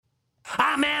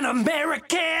I'm an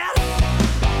American,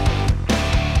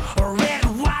 red,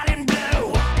 white, and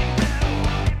blue,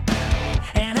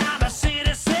 and I'm a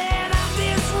citizen of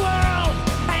this world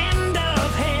and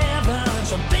of heaven.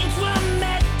 Some things were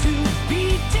meant to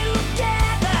be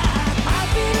together. I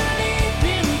believe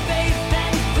in faith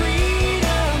and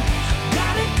freedom,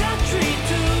 got a country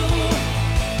too.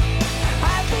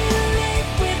 I believe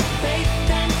with faith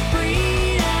and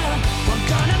freedom, we're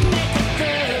gonna make it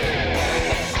good.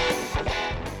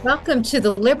 Welcome to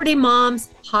the Liberty Moms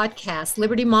podcast.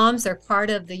 Liberty Moms are part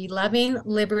of the Loving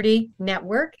Liberty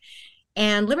Network,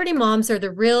 and Liberty Moms are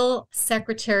the real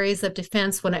secretaries of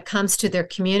defense when it comes to their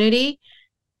community,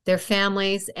 their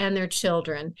families, and their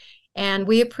children. And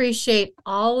we appreciate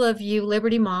all of you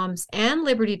Liberty Moms and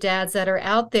Liberty Dads that are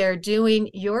out there doing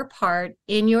your part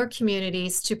in your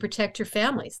communities to protect your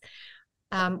families.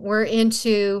 We're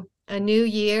into a new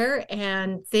year,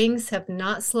 and things have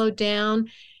not slowed down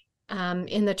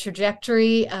in the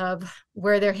trajectory of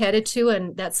where they're headed to,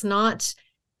 and that's not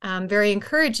very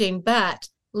encouraging. But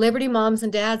Liberty Moms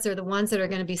and Dads are the ones that are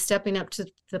going to be stepping up to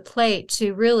the plate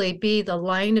to really be the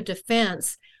line of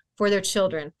defense for their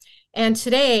children. And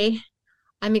today,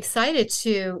 I'm excited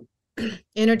to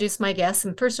introduce my guests.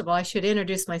 And first of all, I should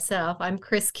introduce myself. I'm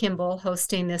Chris Kimball,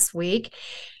 hosting this week,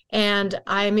 and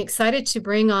I'm excited to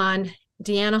bring on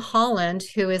Deanna Holland,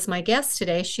 who is my guest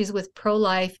today. She's with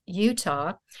Pro-Life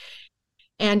Utah.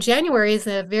 And January is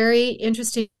a very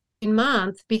interesting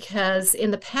month because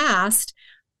in the past,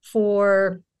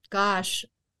 for, gosh,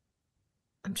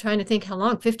 I'm trying to think how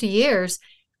long, 50 years,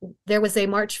 there was a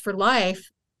March for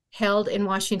Life held in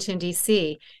Washington,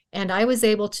 D.C. And I was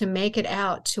able to make it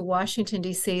out to Washington,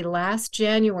 D.C. last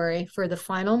January for the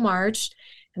final march.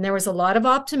 And there was a lot of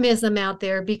optimism out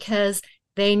there because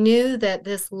they knew that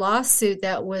this lawsuit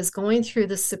that was going through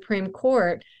the Supreme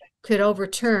Court could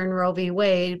overturn Roe v.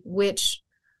 Wade, which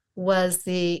was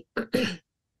the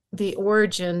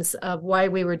origins of why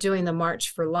we were doing the March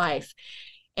for Life,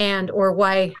 and or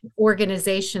why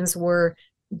organizations were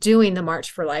doing the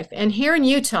March for Life. And here in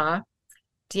Utah,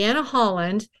 Deanna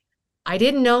Holland, I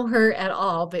didn't know her at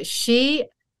all, but she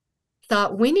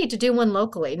thought we need to do one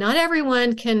locally. Not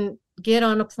everyone can get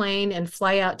on a plane and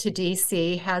fly out to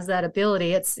DC, has that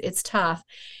ability. It's tough.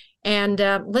 And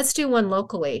let's do one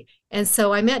locally. And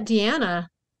so I met Deanna,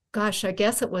 gosh, I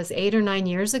guess it was 8 or 9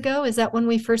 years ago. Is that when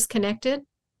we first connected?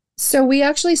 So we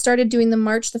actually started doing the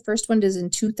march. The first one is in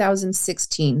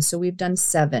 2016. So we've done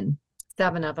 7.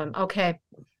 7 of them. Okay.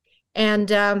 And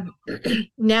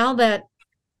now that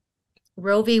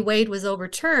Roe v. Wade was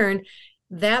overturned,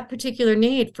 that particular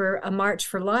need for a March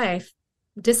for Life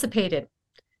dissipated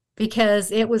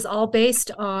because it was all based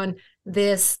on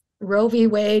this Roe v.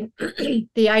 Wade,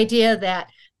 the idea that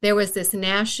there was this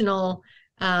national,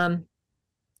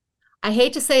 I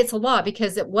hate to say it's a law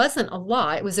because it wasn't a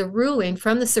law. It was a ruling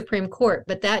from the Supreme Court,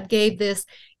 but that gave this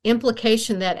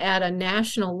implication that at a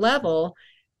national level,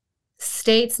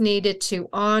 states needed to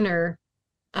honor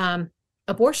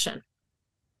abortion,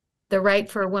 the right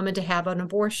for a woman to have an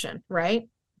abortion, right?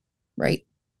 Right.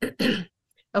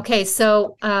 Okay,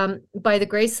 so by the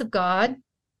grace of God,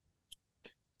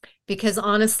 because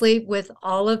honestly, with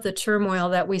all of the turmoil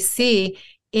that we see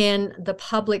in the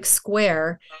public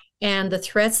square and the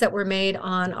threats that were made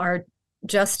on our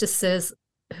justices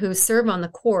who serve on the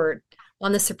court,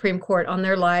 on the Supreme Court, on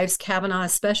their lives, Kavanaugh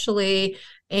especially,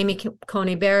 Amy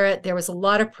Coney Barrett, there was a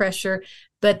lot of pressure,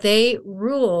 but they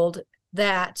ruled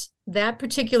that that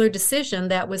particular decision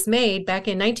that was made back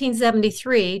in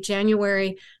 1973,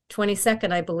 January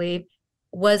 22nd, I believe,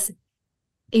 was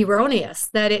erroneous,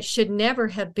 that it should never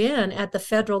have been at the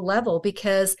federal level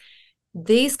because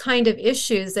these kind of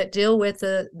issues that deal with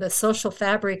the social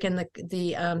fabric and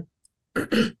the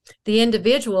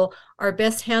individual are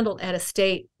best handled at a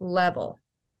state level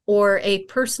or a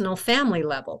personal family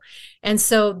level. And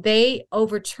so they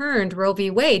overturned Roe v.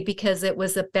 Wade because it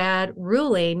was a bad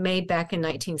ruling made back in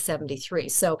 1973.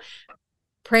 So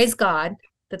praise God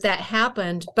that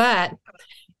happened, but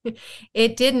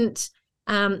it didn't,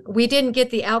 we didn't get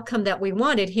the outcome that we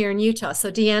wanted here in Utah.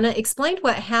 So Deanna, explain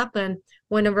what happened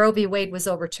when a Roe v. Wade was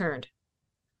overturned.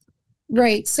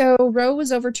 Right. So Roe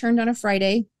was overturned on a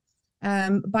Friday.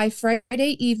 By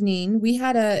Friday evening, we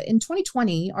had in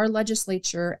 2020, our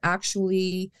legislature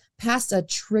actually passed a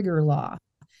trigger law.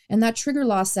 And that trigger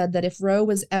law said that if Roe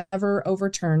was ever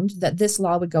overturned, that this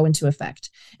law would go into effect.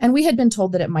 And we had been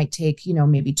told that it might take,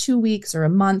 maybe 2 weeks or a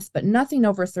month, but nothing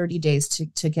over 30 days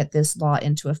to get this law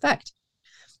into effect.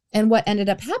 And what ended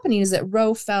up happening is that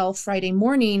Roe fell Friday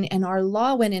morning and our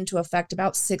law went into effect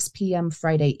about 6 p.m.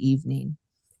 Friday evening.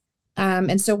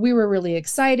 And so we were really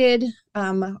excited.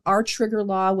 Our trigger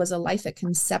law was a life at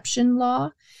conception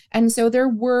law. And so there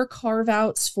were carve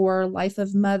outs for life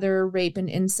of mother, rape, and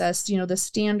incest, the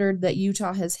standard that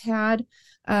Utah has had.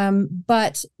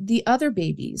 But the other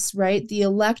babies, right, the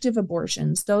elective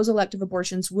abortions, those elective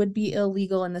abortions would be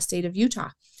illegal in the state of Utah.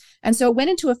 And so it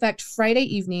went into effect Friday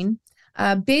evening.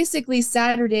 Basically,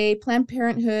 Saturday, Planned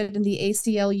Parenthood and the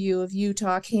ACLU of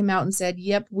Utah came out and said,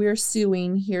 yep, we're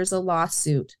suing. Here's a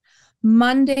lawsuit.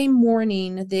 Monday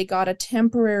morning, they got a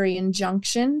temporary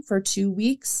injunction for 2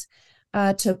 weeks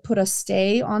to put a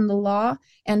stay on the law.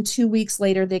 And 2 weeks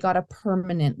later, they got a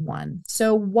permanent one.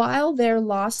 So while their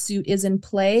lawsuit is in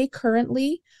play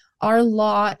currently, our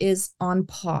law is on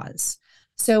pause.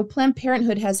 So Planned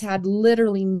Parenthood has had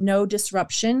literally no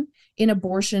disruption in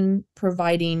abortion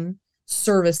providing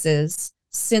services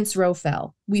since Roe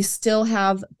fell. We still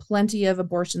have plenty of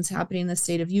abortions happening in the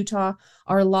state of Utah.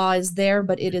 Our law is there,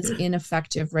 but it is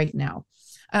ineffective right now.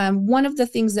 One of the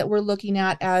things that we're looking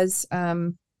at as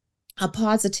a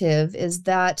positive is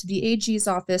that the AG's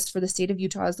office for the state of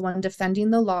Utah is the one defending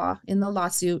the law in the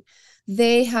lawsuit.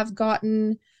 They have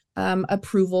gotten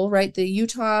approval, right? The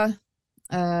Utah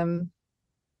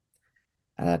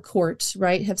court,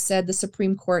 right, have said, the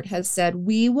Supreme Court has said,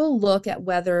 we will look at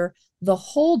whether the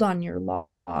hold on your law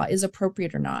is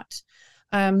appropriate or not.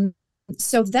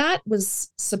 So that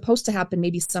was supposed to happen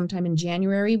maybe sometime in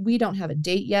January. We don't have a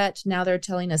date yet. Now they're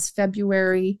telling us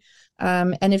February.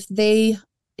 And if they,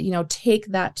 take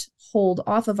that hold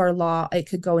off of our law, it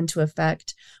could go into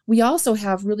effect. We also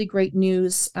have really great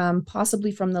news,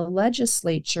 possibly from the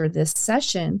legislature this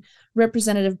session.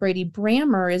 Representative Brady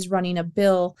Brammer is running a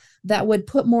bill that would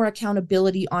put more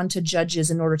accountability onto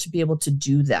judges in order to be able to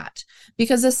do that.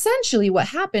 Because essentially what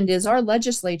happened is our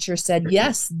legislature said,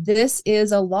 yes, this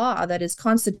is a law that is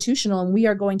constitutional and we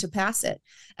are going to pass it.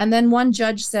 And then one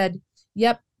judge said,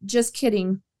 yep, just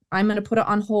kidding. I'm going to put it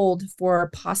on hold for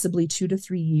possibly 2 to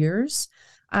 3 years.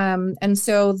 And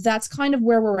so that's kind of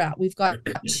where we're at. We've got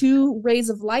 2 rays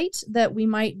of light that we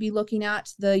might be looking at,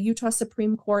 the Utah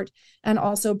Supreme Court and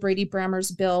also Brady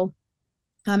Brammer's bill.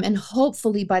 And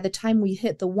hopefully by the time we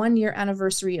hit the 1-year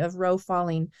anniversary of Roe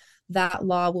falling, that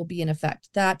law will be in effect.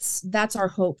 That's our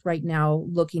hope right now,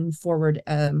 looking forward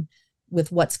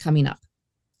with what's coming up.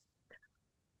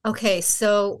 Okay,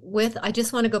 so I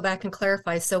just want to go back and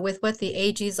clarify. So with what the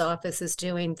AG's office is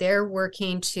doing, they're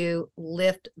working to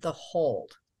lift the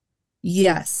hold.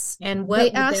 Yes. And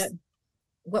what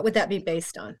would that be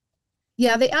based on?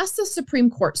 Yeah, they asked the Supreme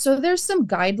Court. So there's some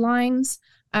guidelines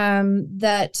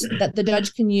that the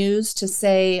judge can use to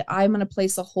say, I'm going to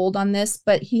place a hold on this,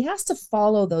 but he has to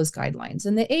follow those guidelines.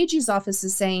 And the AG's office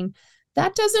is saying those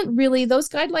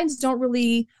guidelines don't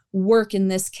really work in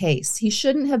this case. He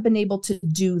shouldn't have been able to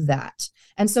do that.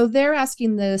 And so they're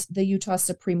asking the Utah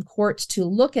Supreme Court to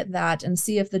look at that and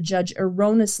see if the judge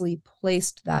erroneously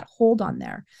placed that hold on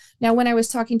there. Now, when I was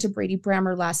talking to Brady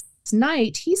Brammer last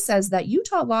night, he says that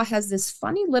Utah law has this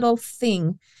funny little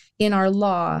thing in our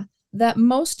law that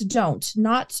most don't.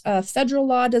 Not federal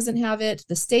law doesn't have it.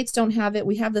 The states don't have it.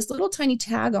 We have this little tiny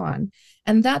tag on,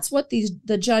 and that's what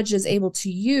the judge is able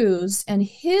to use. And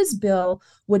his bill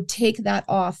would take that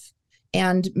off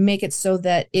and make it so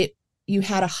that you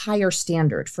had a higher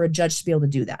standard for a judge to be able to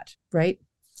do that, right?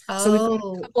 Oh. So we've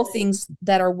got a couple things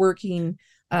that are working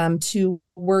to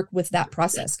work with that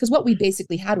process. Because what we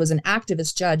basically had was an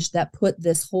activist judge that put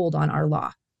this hold on our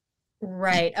law.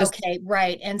 Right. Okay.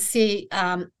 Right. And see,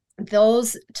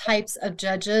 those types of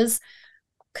judges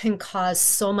can cause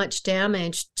so much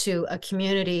damage to a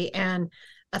community and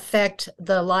affect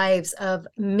the lives of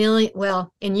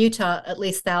in Utah, at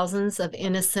least thousands of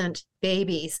innocent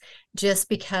babies just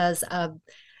because of,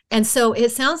 and so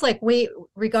it sounds like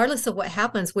regardless of what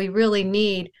happens, we really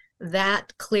need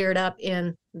that cleared up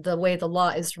in the way the law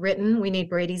is written. We need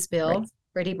Brady's bill, right.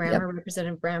 Brady Brammer, yep.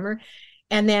 Representative Brammer.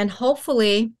 And then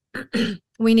hopefully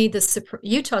we need the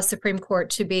Utah Supreme Court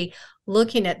to be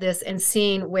looking at this and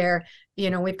seeing where,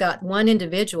 we've got one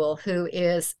individual who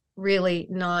is really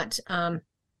not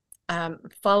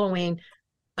following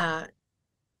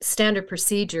standard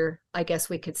procedure, I guess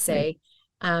we could say,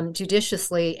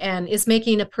 judiciously, and is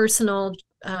making a personal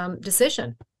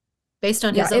decision based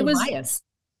on his own bias.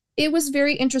 It was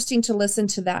very interesting to listen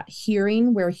to that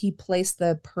hearing where he placed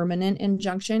the permanent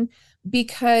injunction,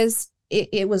 because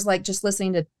it was like just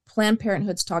listening to Planned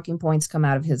Parenthood's talking points come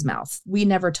out of his mouth. We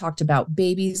never talked about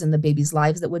babies and the babies'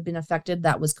 lives that would have been affected.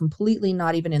 That was completely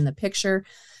not even in the picture.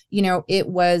 I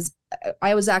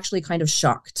was actually kind of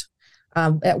shocked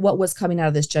at what was coming out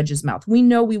of this judge's mouth. We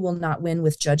know we will not win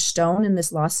with Judge Stone in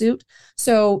this lawsuit.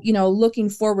 So, looking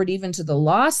forward even to the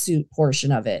lawsuit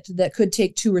portion of it that could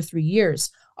take 2 or 3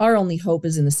 years, our only hope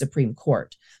is in the Supreme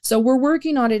Court. So we're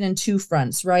working on it in 2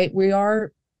 fronts, right?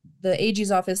 The AG's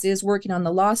office is working on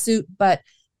the lawsuit, but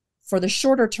for the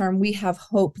shorter term, we have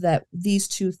hope that these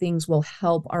 2 things will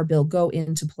help our bill go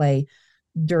into play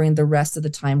during the rest of the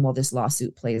time while this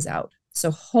lawsuit plays out.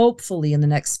 So hopefully in the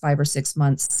next 5 or 6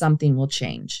 months, something will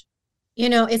change.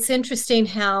 It's interesting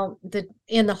how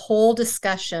in the whole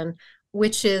discussion,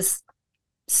 which is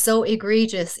so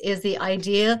egregious, is the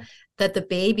idea that the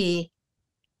baby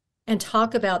and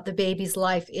talk about the baby's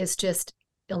life is just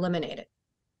eliminated.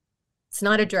 It's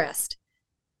not addressed.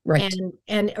 Right.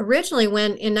 And originally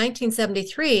when in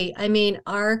 1973,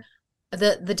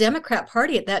 the Democrat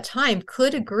Party at that time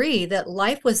could agree that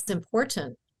life was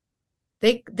important.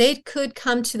 They could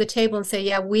come to the table and say,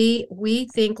 yeah, we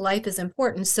think life is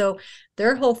important. So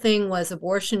their whole thing was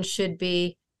abortion should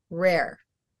be rare.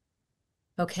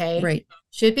 Okay. Right.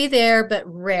 Should be there, but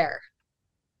rare.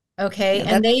 Okay.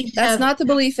 Yeah, and that's not the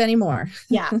belief anymore.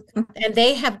 Yeah. And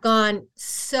they have gone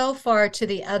so far to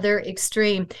the other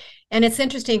extreme. And it's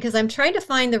interesting because I'm trying to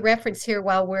find the reference here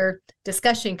while we're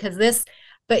discussing,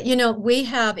 we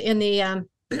have in the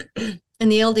in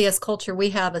the LDS culture,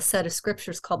 we have a set of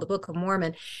scriptures called the Book of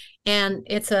Mormon, and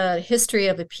it's a history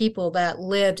of a people that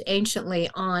lived anciently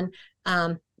on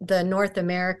the North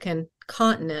American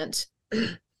continent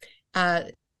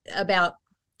about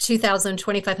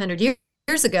 2,500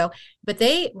 years ago, but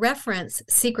they reference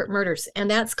secret murders. And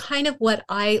that's kind of what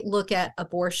I look at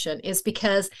abortion, is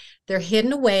because they're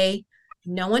hidden away.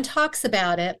 No one talks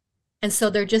about it. And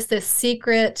so they're just this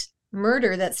secret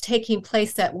murder that's taking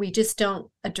place that we just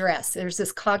don't address. There's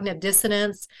this cognitive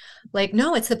dissonance. Like,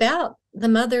 no, it's about the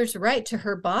mother's right to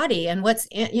her body and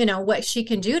what she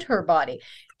can do to her body.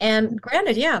 And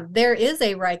granted, yeah, there is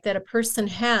a right that a person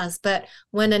has, but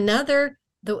when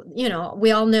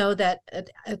we all know that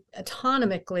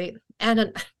autonomically,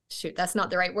 that's not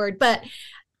the right word, but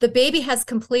the baby has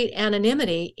complete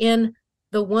anonymity in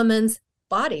the woman's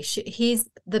body.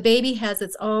 The baby has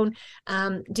its own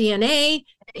DNA.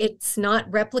 It's not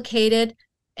replicated,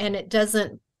 and it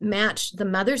doesn't match the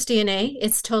mother's DNA.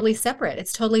 It's totally separate.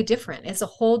 It's totally different. It's a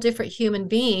whole different human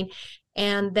being.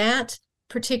 And that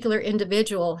particular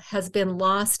individual has been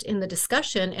lost in the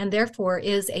discussion and therefore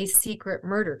is a secret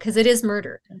murder, because it is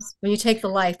murder when you take the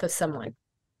life of someone.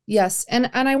 Yes. And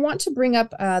I want to bring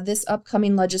up this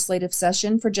upcoming legislative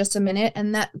session for just a minute.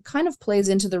 And that kind of plays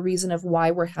into the reason of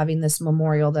why we're having this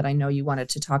memorial that I know you wanted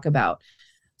to talk about.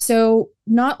 So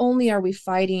not only are we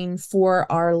fighting for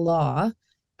our law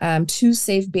to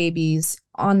save babies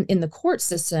in the court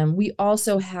system, we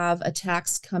also have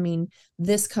attacks coming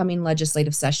this coming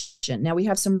legislative session. Now, we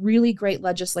have some really great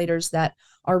legislators that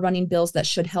are running bills that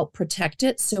should help protect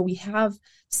it. So we have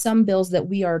some bills that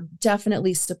we are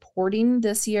definitely supporting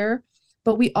this year,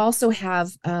 but we also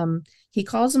have, he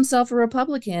calls himself a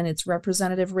Republican. It's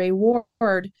Representative Ray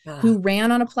Ward, who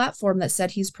ran on a platform that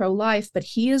said he's pro-life, but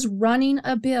he is running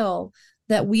a bill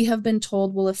that we have been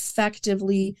told will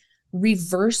effectively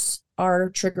reverse our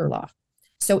trigger law.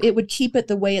 So it would keep it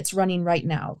the way it's running right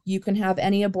now. You can have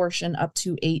any abortion up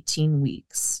to 18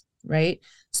 weeks, right?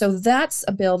 So that's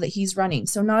a bill that he's running.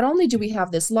 So not only do we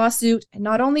have this lawsuit,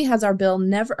 not only has our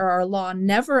law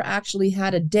never actually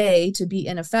had a day to be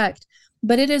in effect,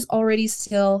 but it is already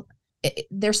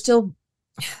they're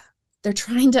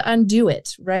trying to undo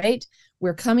it, right?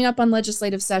 We're coming up on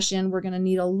legislative session. We're going to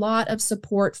need a lot of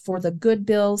support for the good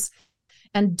bills,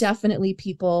 and definitely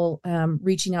people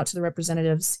reaching out to the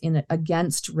representatives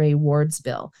against Ray Ward's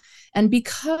bill. And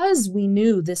because we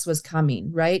knew this was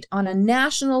coming, right, on a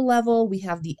national level, we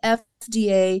have the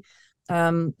FDA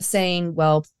saying,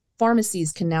 well,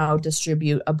 pharmacies can now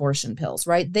distribute abortion pills,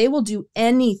 right? They will do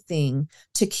anything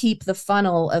to keep the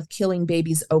funnel of killing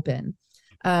babies open.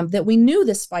 That we knew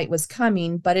this fight was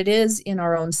coming, but it is in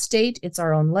our own state, it's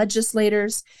our own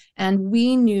legislators, and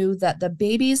we knew that the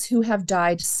babies who have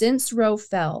died since Roe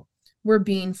fell were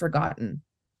being forgotten.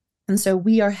 And so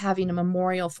we are having a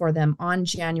memorial for them on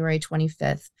January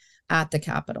 25th at the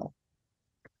Capitol.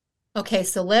 Okay,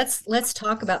 so let's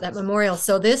talk about that memorial.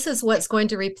 So this is what's going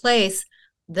to replace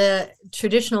the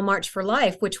traditional March for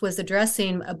Life, which was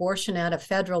addressing abortion at a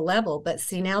federal level. But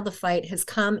see, now the fight has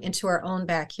come into our own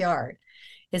backyard.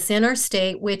 It's in our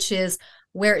state, which is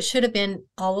where it should have been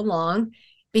all along,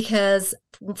 because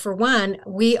for one,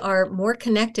 we are more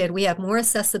connected. We have more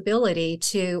accessibility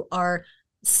to our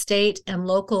state and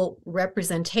local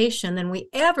representation than we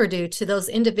ever do to those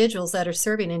individuals that are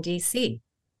serving in DC.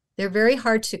 They're very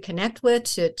hard to connect with,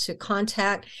 to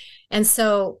contact. And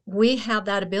so we have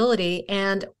that ability,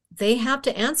 and they have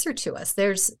to answer to us.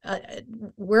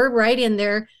 We're right in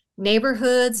their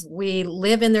neighborhoods. We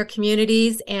live in their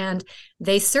communities, and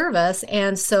they serve us.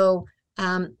 And so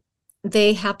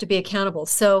they have to be accountable.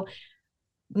 So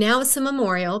now it's a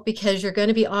memorial because you're going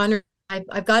to be honored.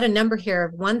 I've got a number here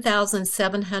of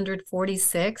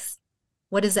 1,746.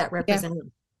 What does that represent? Yeah.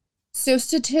 So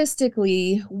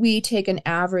statistically, we take an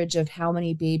average of how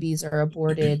many babies are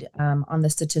aborted on the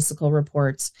statistical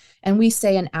reports, and we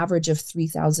say an average of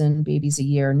 3,000 babies a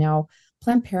year. Now,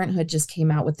 Planned Parenthood just came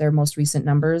out with their most recent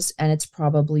numbers, and it's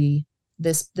probably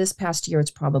this past year, it's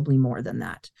probably more than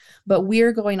that. But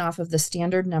we're going off of the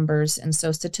standard numbers, and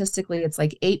so statistically, it's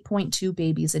like 8.2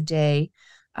 babies a day,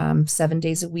 7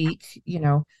 days a week. You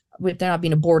know, they're not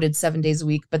being aborted 7 days a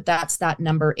week, but that's that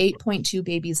number, 8.2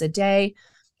 babies a day.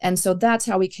 And so that's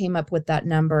how we came up with that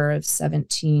number of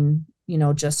 17,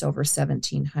 just over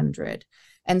 1,700.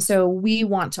 And so we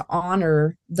want to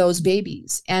honor those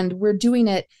babies. And we're doing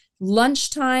it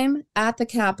lunchtime at the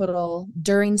Capitol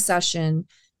during session.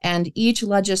 And each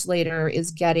legislator is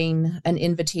getting an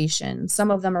invitation. Some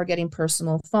of them are getting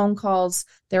personal phone calls.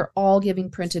 They're all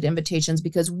giving printed invitations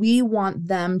because we want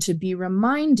them to be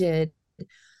reminded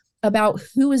about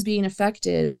who is being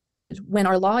affected when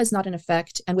our law is not in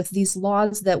effect, and with these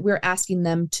laws that we're asking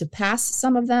them to pass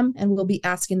some of them, and we'll be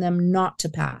asking them not to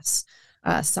pass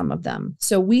some of them.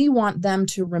 So we want them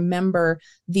to remember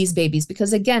these babies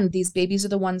because, again, these babies are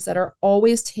the ones that are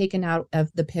always taken out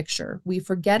of the picture. We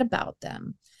forget about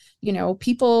them.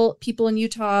 People in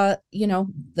Utah,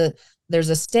 there's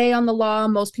a stay on the law.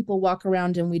 Most people walk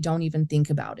around and we don't even think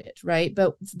about it, right?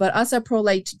 But us at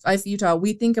Pro-Life Utah,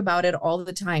 we think about it all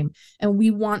the time, and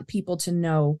we want people to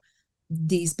know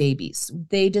these babies.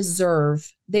 They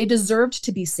deserved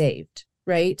to be saved,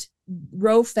 right?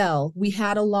 Roe fell. We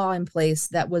had a law in place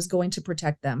that was going to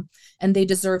protect them, and they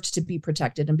deserved to be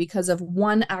protected. And because of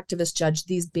one activist judge,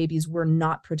 these babies were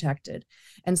not protected.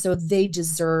 And so they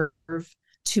deserve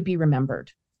to be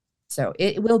remembered. So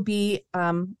it will be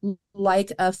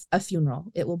like a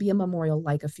funeral. It will be a memorial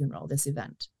like a funeral, this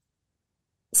event.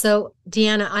 So,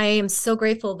 Deanna, I am so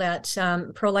grateful that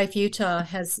Pro-Life Utah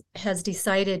has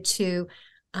decided to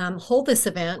hold this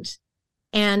event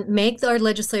and make our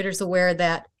legislators aware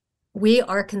that we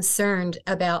are concerned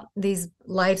about these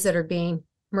lives that are being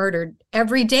murdered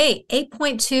every day.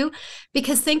 8.2,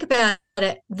 because think about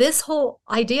it, this whole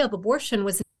idea of abortion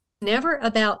was never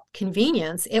about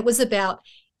convenience. It was about,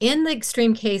 in the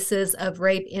extreme cases of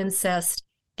rape, incest,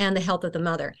 and the health of the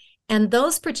mother. And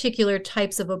those particular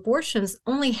types of abortions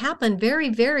only happen very,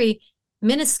 very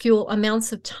minuscule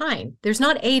amounts of time. There's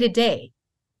not 8 a day,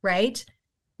 right?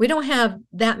 We don't have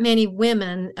that many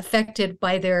women affected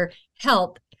by their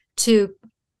health to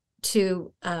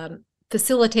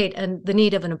facilitate the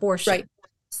need of an abortion. Right.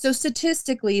 So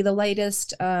statistically, the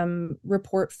latest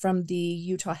report from the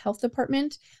Utah Health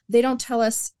Department, they don't tell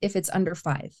us if it's under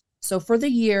 5. So for the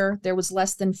year, there was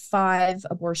less than 5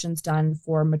 abortions done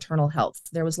for maternal health.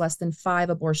 There was less than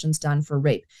 5 abortions done for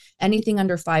rape. Anything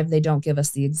under 5, they don't give us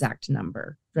the exact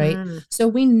number, right? So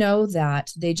we know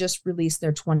that they just released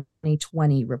their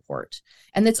 2020 report,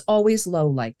 and it's always low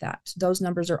like that. Those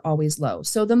numbers are always low.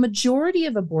 So the majority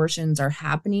of abortions are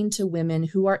happening to women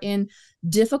who are in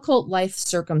difficult life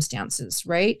circumstances,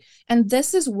 right? And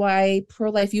this is why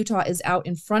Pro-Life Utah is out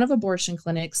in front of abortion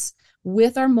clinics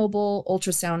with our mobile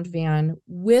ultrasound van,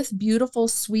 with beautiful,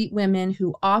 sweet women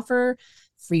who offer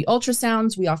free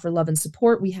ultrasounds. We offer love and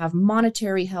support. We have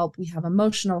monetary help. We have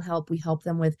emotional help. We help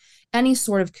them with any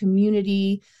sort of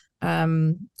community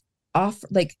help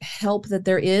that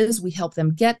there is. We help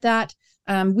them get that.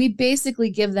 We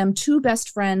basically give them 2 best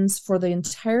friends for the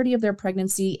entirety of their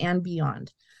pregnancy and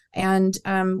beyond, and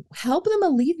help them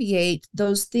alleviate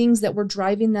those things that were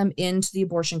driving them into the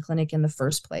abortion clinic in the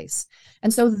first place.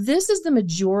 And so this is the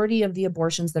majority of the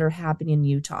abortions that are happening in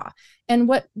Utah. And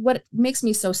what makes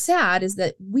me so sad is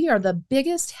that we are the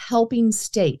biggest helping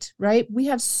state, right? We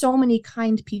have so many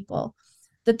kind people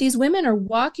that these women are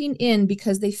walking in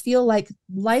because they feel like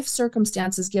life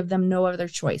circumstances give them no other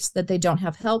choice, that they don't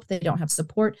have help, they don't have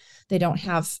support, they don't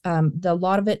have, a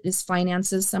lot of it is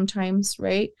finances sometimes,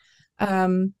 right?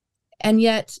 And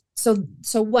yet, so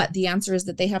what? The answer is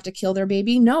that they have to kill their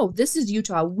baby? No, this is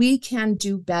Utah. We can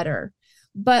do better.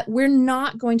 But we're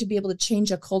not going to be able to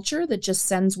change a culture that just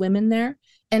sends women there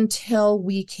until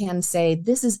we can say,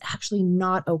 this is actually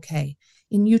not okay.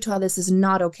 In Utah, this is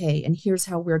not okay. And here's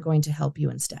how we're going to help you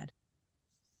instead.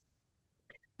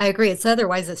 I agree.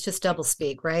 Otherwise it's just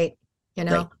doublespeak, right?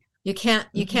 Right. You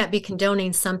can't be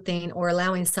condoning something or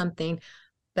allowing something,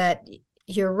 but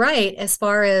you're right. As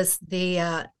far as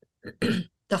the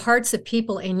the hearts of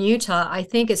people in Utah, I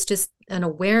think it's just an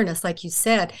awareness, like you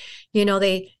said.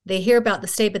 They hear about the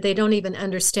state, but they don't even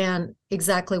understand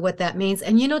exactly what that means.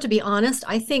 And to be honest,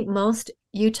 I think most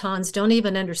Utahns don't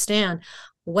even understand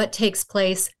what takes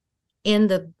place in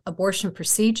the abortion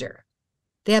procedure.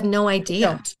 They have no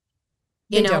idea.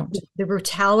 They don't. The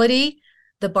brutality,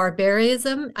 the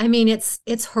barbarism. I mean,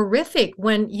 it's horrific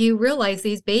when you realize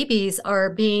these babies are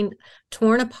being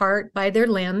torn apart by their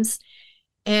limbs,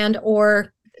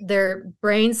 or their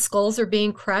brain skulls are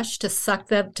being crushed to suck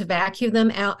them, to vacuum them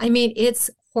out. I mean,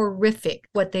 it's horrific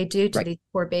what they do to these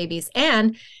poor babies.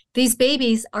 And these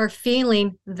babies are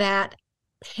feeling that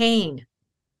pain.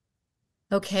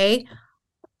 Okay.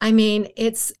 I mean,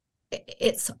 it's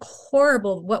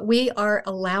horrible what we are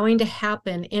allowing to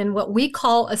happen in what we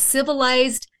call a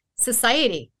civilized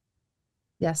society.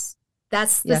 Yes.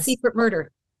 That's the secret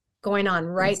murder going on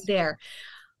right there.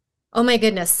 Oh my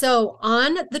goodness. So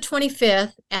on the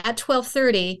 25th at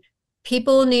 12:30,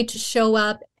 people need to show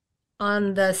up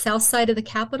on the south side of the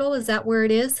Capitol. Is that where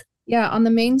it is? Yeah, on the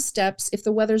main steps. If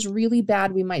the weather's really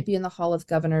bad, we might be in the Hall of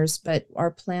Governors, but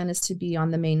our plan is to be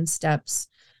on the main steps.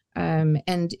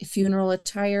 And funeral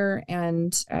attire,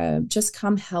 and just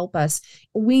come help us.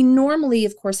 We normally,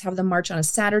 of course, have the march on a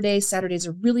Saturday. Saturdays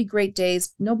are really great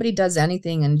days. Nobody does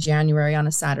anything in January on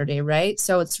a Saturday, right?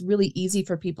 So it's really easy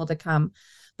for people to come.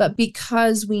 But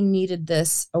because we needed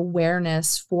this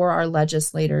awareness for our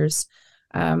legislators,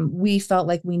 we felt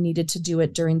like we needed to do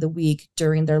it during the week,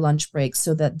 during their lunch breaks,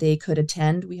 so that they could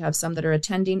attend. We have some that are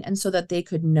attending, and so that they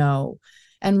could know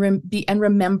and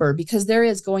remember, because there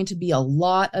is going to be a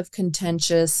lot of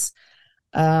contentious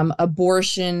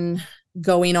abortion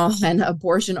going on,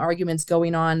 abortion arguments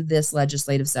going on this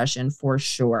legislative session for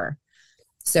sure.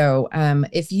 So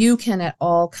if you can at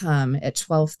all come at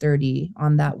 12:30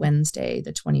 on that Wednesday,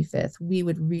 the 25th, we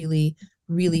would really,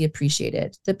 really appreciate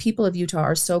it. The people of Utah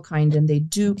are so kind, and they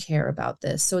do care about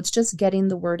this. So it's just getting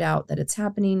the word out that it's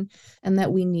happening and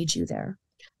that we need you there.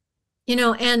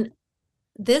 And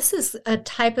this is a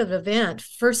type of event.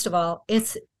 First of all,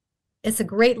 it's a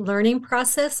great learning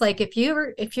process. Like if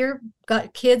you're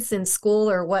got kids in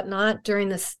school or whatnot during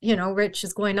this, which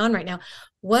is going on right now,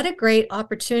 what a great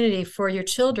opportunity for your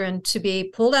children to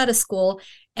be pulled out of school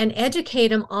and educate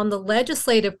them on the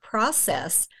legislative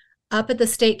process up at the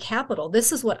state capitol.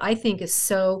 This is what I think is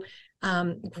so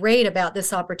great about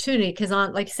this opportunity, because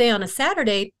on a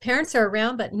Saturday, parents are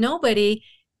around, but nobody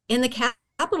in the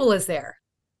capitol is there.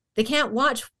 They can't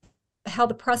watch how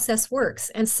the process works.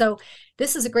 And so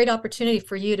this is a great opportunity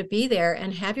for you to be there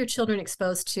and have your children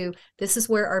exposed to, this is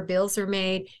where our bills are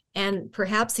made, and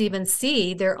perhaps even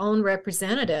see their own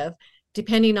representative,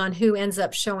 depending on who ends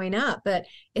up showing up. But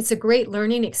it's a great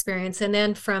learning experience. And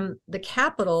then from the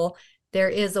Capitol, there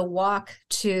is a walk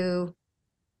to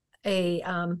a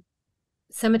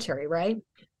cemetery, right?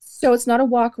 So it's not a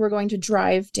walk. We're going to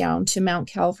drive down to Mount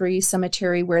Calvary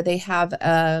Cemetery, where they have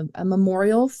a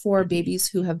memorial for babies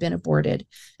who have been aborted.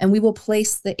 And we will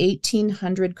place the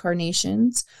 1,800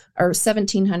 carnations, or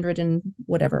 1,700 and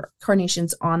whatever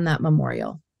carnations, on that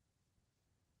memorial.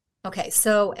 Okay.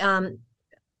 So,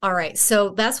 all right. So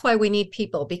that's why we need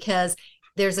people, because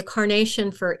there's a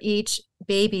carnation for each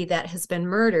baby that has been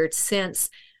murdered since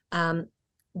the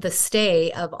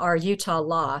stay of our Utah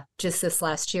law just this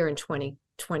last year in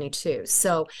 2022.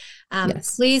 So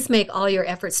please make all your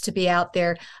efforts to be out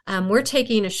there. We're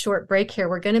taking a short break here.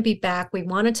 We're going to be back. We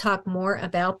want to talk more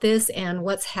about this and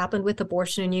what's happened with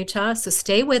abortion in Utah. So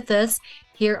stay with us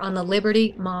here on the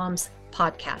Liberty Moms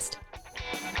podcast.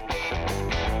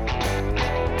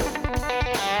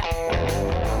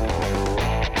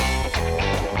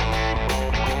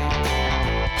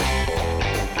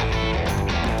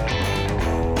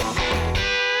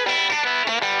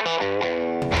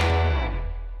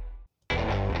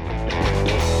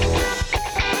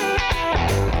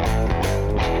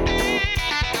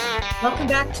 Welcome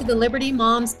back to the Liberty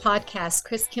Moms podcast.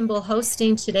 Chris Kimball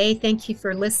hosting today. Thank you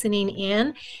for listening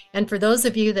in. And for those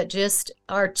of you that just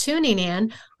are tuning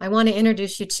in, I want to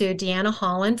introduce you to Deanna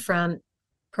Holland from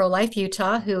Pro-Life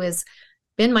Utah, who has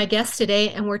been my guest today.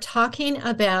 And we're talking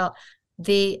about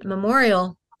the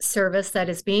memorial service that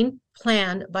is being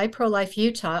planned by Pro-Life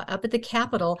Utah up at the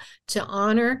Capitol to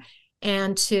honor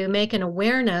and to make an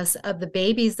awareness of the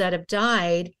babies that have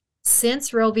died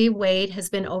since Roe v. Wade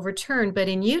has been overturned. But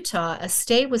in Utah, a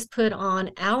stay was put on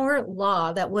our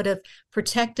law that would have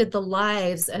protected the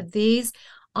lives of these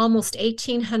almost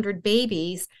 1,800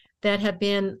 babies that have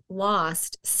been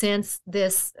lost since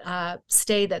this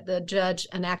stay that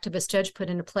an activist judge put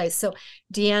into place. So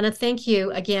Deanna, thank you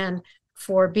again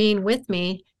for being with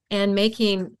me and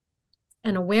making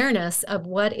an awareness of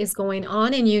what is going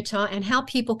on in Utah and how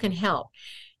people can help.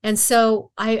 And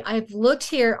so I've looked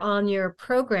here on your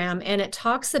program, and it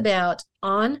talks about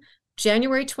on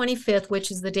January 25th,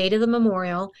 which is the date of the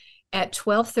memorial, at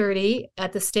 12:30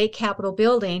 at the State Capitol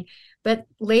building. But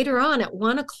later on at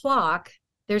 1 o'clock,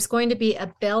 there's going to be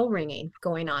a bell ringing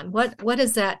going on. What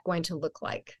is that going to look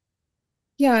like?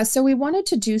 Yeah, so we wanted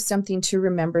to do something to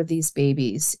remember these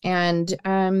babies. And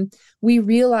we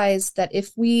realized that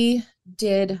if we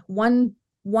did one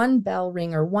bell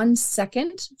ring or 1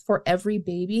 second for every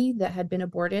baby that had been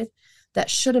aborted that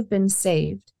should have been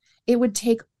saved, it would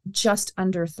take just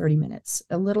under 30 minutes,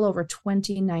 a little over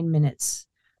 29 minutes.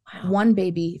 Wow. One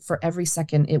baby for every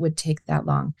second, it would take that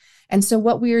long. And so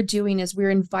what we are doing is we're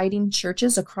inviting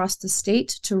churches across the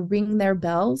state to ring their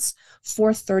bells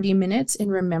for 30 minutes in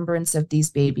remembrance of these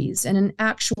babies. And in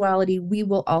actuality, we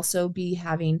will also be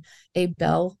having a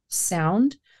bell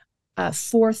sound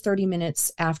for 30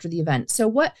 minutes after the event. So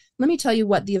let me tell you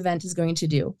what the event is going to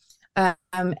do. At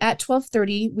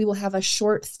 12:30, we will have a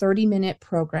short 30-minute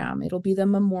program. It'll be the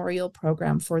memorial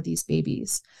program for these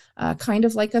babies, kind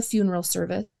of like a funeral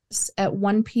service. At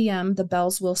 1 p.m., the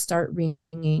bells will start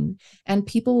ringing, and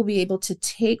people will be able to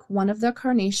take one of the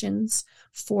carnations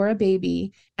for a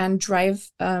baby and drive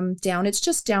down. It's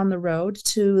just down the road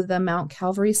to the Mount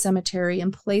Calvary Cemetery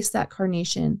and place that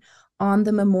carnation on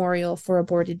the memorial for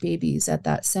aborted babies at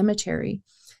that cemetery.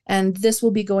 And this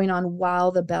will be going on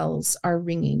while the bells are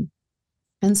ringing.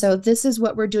 And so this is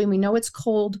what we're doing. We know it's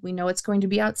cold. We know it's going to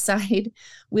be outside.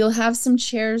 We'll have some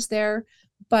chairs there,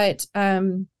 but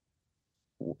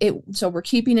so we're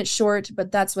keeping it short,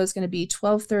 but that's what it's going to be.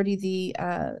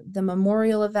 12:30, the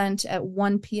memorial event. At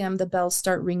 1 p.m., the bells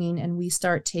start ringing, and we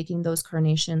start taking those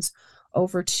carnations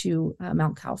over to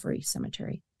Mount Calvary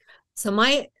Cemetery. So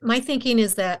my thinking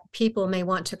is that people may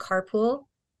want to carpool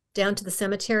down to the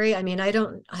cemetery. I mean,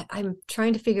 I'm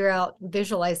trying to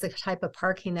visualize the type of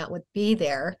parking that would be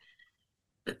there.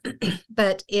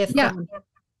 But if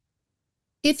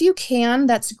you can,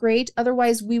 that's great.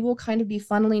 Otherwise, we will kind of be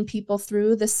funneling people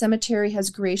through. The cemetery has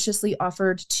graciously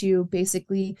offered to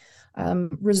basically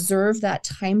reserve that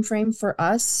time frame for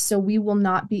us. So we will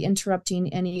not be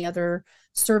interrupting any other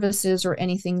services or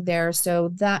anything there. So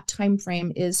that time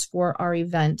frame is for our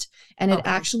event. And it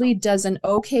actually does an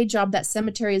okay job. That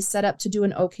cemetery is set up to do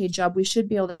an okay job. We should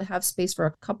be able to have space for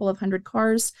a couple of hundred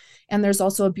cars. And there's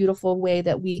also a beautiful way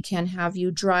that we can have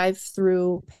you drive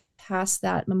through past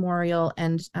that memorial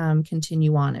and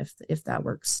continue on if that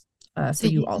works for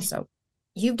you also.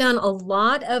 You've done a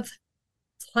lot of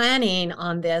planning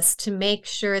on this to make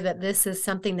sure that this is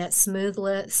something that's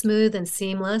smooth and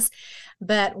seamless.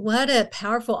 But what a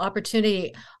powerful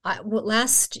opportunity.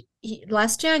 Last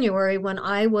January, when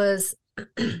I was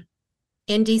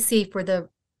in DC for the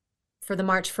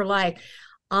March for Life,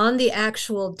 on the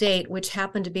actual date, which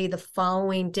happened to be the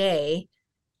following day,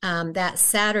 that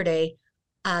Saturday,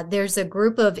 there's a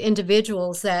group of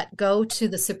individuals that go to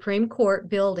the Supreme Court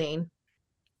building,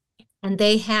 and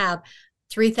they have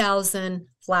 3,000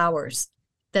 flowers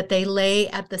that they lay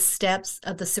at the steps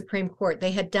of the Supreme Court.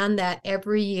 They had done that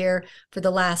every year for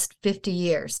the last 50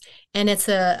 years. And it's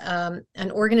an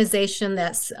organization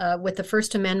that's with the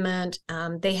First Amendment.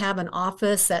 They have an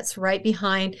office that's right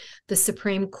behind the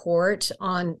Supreme Court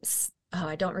on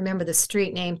I don't remember the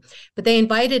street name, but they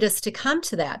invited us to come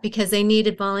to that because they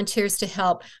needed volunteers to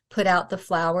help put out the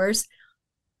flowers.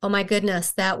 Oh my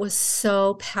goodness, that was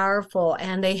so powerful.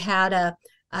 And they had a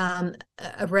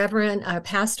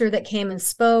pastor that came and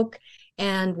spoke,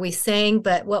 and we sang.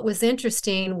 But what was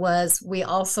interesting was we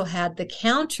also had the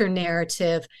counter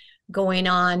narrative going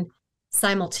on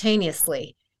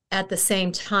simultaneously at the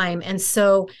same time. And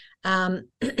so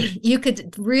you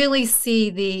could really see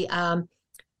the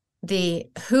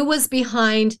who was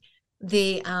behind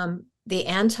the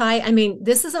anti. I mean,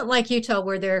 this isn't like Utah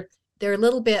where they're a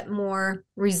little bit more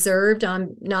reserved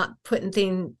on not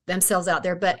putting themselves out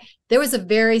there, but there was a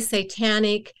very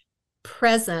satanic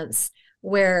presence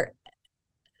where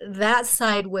that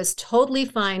side was totally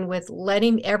fine with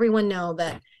letting everyone know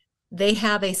that they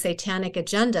have a satanic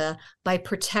agenda by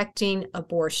protecting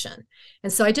abortion.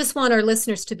 And so I just want our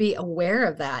listeners to be aware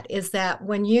of that, is that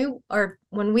when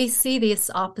we see this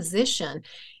opposition,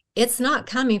 it's not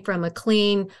coming from a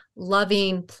clean,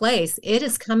 loving place. It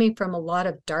is coming from a lot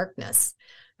of darkness.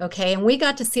 Okay. And we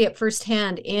got to see it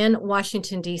firsthand in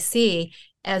Washington, D.C.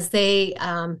 as they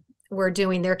were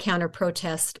doing their counter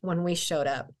protest when we showed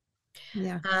up.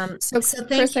 Yeah. So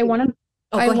Chris, I want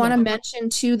to mention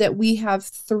too that we have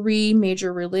 3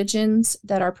 major religions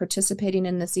that are participating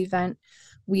in this event.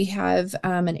 We have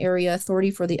an area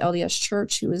authority for the LDS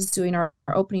Church who is doing our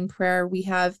opening prayer. We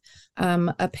have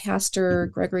a pastor,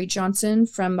 Gregory Johnson,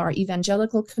 from our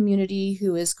evangelical community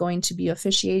who is going to be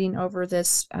officiating over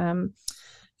this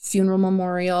funeral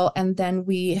memorial. And then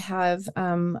we have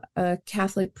a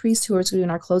Catholic priest who is doing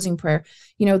our closing prayer.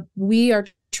 You know, we are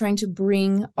trying to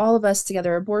bring all of us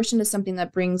together. Abortion is something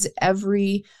that brings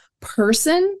every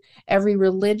person, every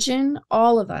religion,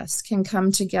 all of us can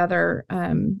come together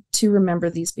to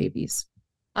remember these babies.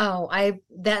 Oh,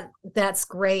 that's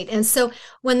great. And so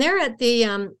when they're at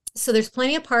the so there's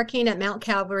plenty of parking at Mount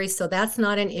Calvary, so that's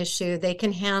not an issue. They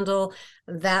can handle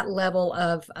that level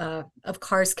of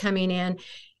cars coming in.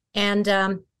 And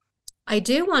I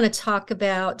do want to talk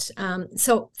about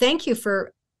so thank you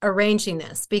for arranging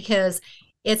this, because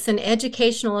it's an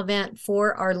educational event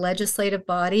for our legislative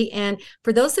body. And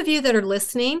for those of you that are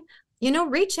listening, you know,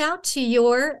 reach out to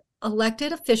your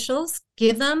elected officials,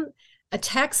 give them a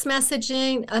text message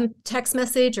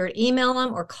or email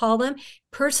them or call them,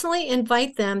 personally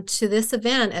invite them to this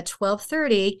event at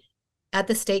 12:30 at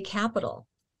the state capitol,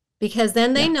 because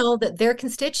then they know that their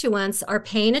constituents are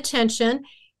paying attention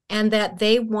and that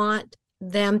they want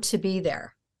them to be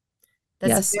there.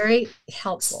 That's very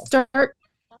helpful. Start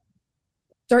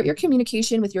your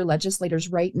communication with your legislators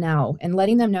right now and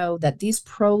letting them know that these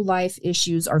pro-life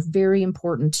issues are very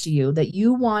important to you, that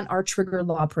you want our trigger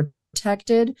law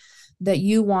protected, that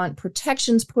you want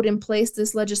protections put in place,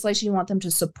 this legislation, you want them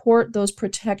to support those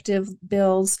protective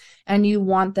bills, and you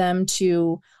want them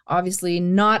to obviously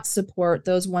not support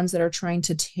those ones that are trying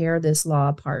to tear this law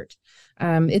apart.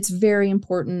 It's very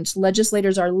important.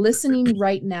 Legislators are listening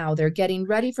right now. They're getting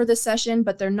ready for the session,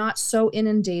 but they're not so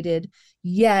inundated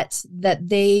yet that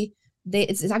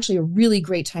it's actually a really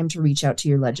great time to reach out to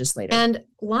your legislator. And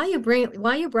why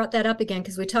you brought that up again,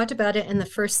 because we talked about it in the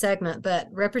first segment, but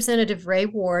Representative Ray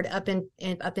Ward up in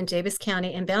Davis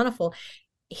County in Bountiful,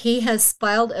 he has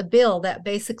filed a bill that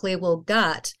basically will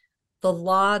gut the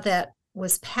law that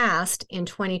was passed in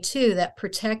 22 that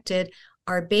protected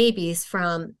our babies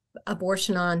from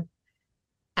abortion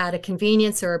at a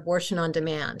convenience or abortion on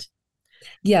demand.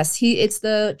 Yes, it's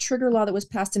the trigger law that was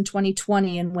passed in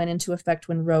 2020 and went into effect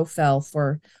when Roe fell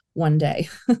for one day.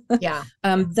 Yeah.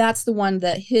 That's the one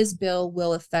that his bill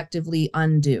will effectively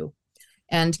undo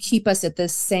and keep us at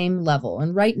this same level.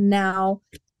 And right now,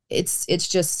 it's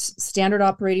just standard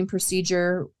operating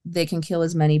procedure. They can kill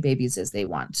as many babies as they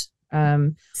want.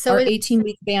 So our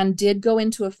 18-week ban did go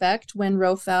into effect when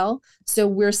Roe fell. So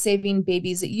we're saving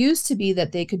babies. It used to be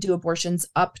that they could do abortions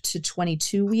up to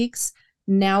 22 weeks.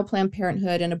 Now Planned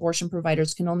Parenthood and abortion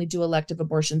providers can only do elective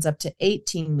abortions up to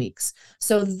 18 weeks.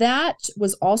 So that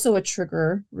was also a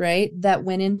trigger, right? That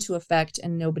went into effect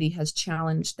and nobody has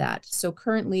challenged that. So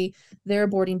currently they're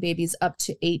aborting babies up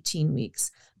to 18 weeks.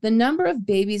 The number of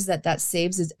babies that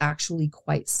saves is actually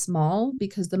quite small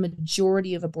because the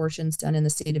majority of abortions done in the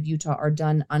state of Utah are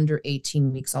done under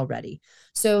 18 weeks already.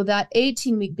 So that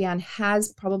 18-week ban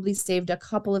has probably saved a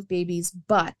couple of babies,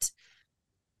 but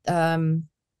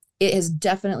it has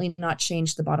definitely not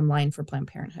changed the bottom line for Planned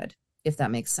Parenthood, if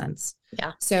that makes sense.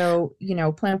 Yeah. So, you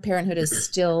know, Planned Parenthood is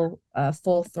still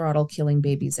full throttle killing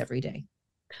babies every day.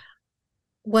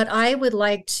 What I would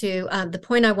like to, the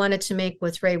point I wanted to make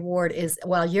with Ray Ward is,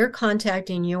 while you're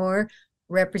contacting your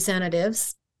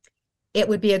representatives, it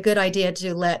would be a good idea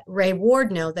to let Ray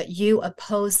Ward know that you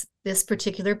oppose this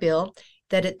particular bill,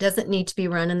 that it doesn't need to be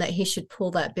run, and that he should pull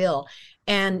that bill.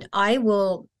 And I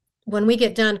will, when we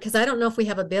get done, because I don't know if we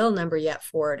have a bill number yet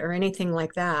for it or anything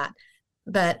like that,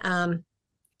 but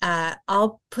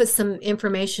I'll put some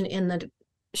information in the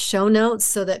show notes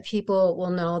so that people will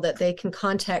know that they can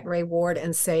contact Ray Ward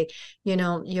and say, you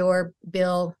know, your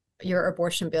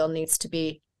abortion bill needs to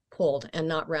be pulled and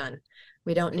not run.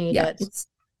 We don't need it.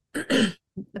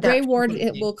 Ray Ward,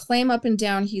 it will claim up and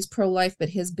down he's pro-life, but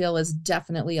his bill is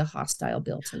definitely a hostile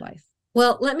bill to life.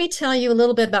 Well, let me tell you a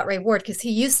little bit about Ray Ward, because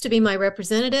he used to be my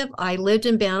representative. I lived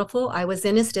in Bountiful. I was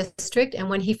in his district. And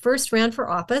when he first ran for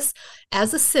office,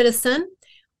 as a citizen,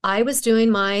 I was doing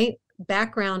my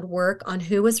background work on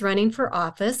who was running for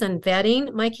office and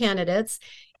vetting my candidates.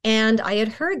 And I had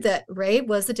heard that Ray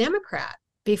was a Democrat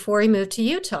before he moved to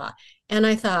Utah. And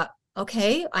I thought,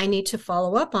 okay, I need to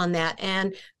follow up on that.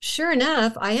 And sure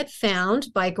enough, I had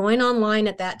found, by going online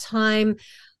at that time,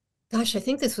 gosh, I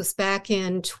think this was back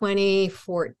in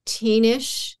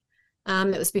 2014-ish.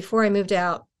 It was before I moved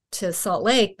out to Salt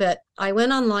Lake, but I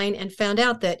went online and found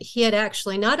out that he had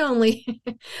actually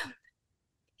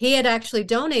he had actually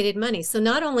donated money. So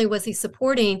not only was he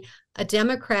supporting a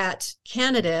Democrat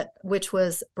candidate, which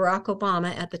was Barack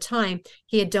Obama at the time,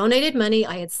 he had donated money.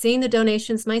 I had seen the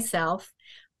donations myself,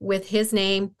 with his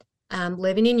name,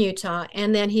 living in Utah,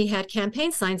 and then he had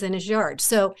campaign signs in his yard.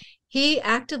 So he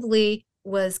actively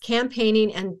was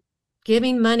campaigning and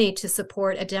giving money to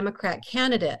support a Democrat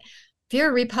candidate. If you're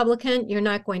a Republican, you're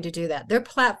not going to do that. Their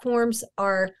platforms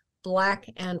are black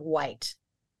and white.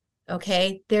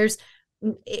 Okay.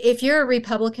 If you're a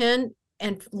Republican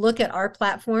and look at our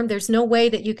platform, there's no way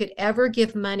that you could ever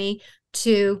give money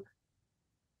to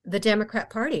the Democrat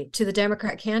Party, to the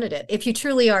Democrat candidate, if you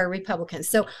truly are a Republican.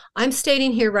 So I'm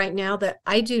stating here right now that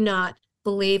I do not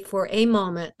believe for a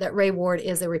moment that Ray Ward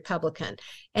is a Republican.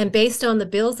 And based on the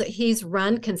bills that he's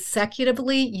run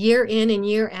consecutively, year in and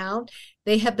year out,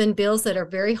 they have been bills that are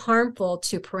very harmful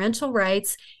to parental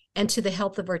rights and to the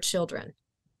health of our children.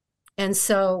 And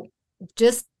so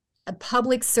just a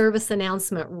public service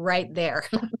announcement right there.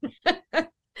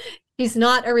 He's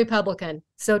not a Republican.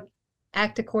 So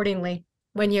act accordingly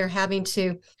when you're having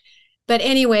to. But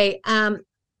anyway,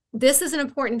 this is an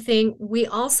important thing. We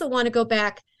also want to go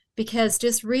back because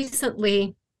just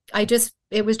recently,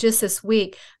 it was just this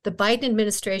week, the Biden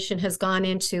administration has gone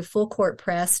into full court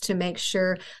press to make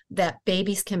sure that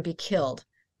babies can be killed.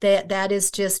 That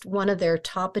is just one of their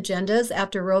top agendas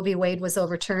after Roe v. Wade was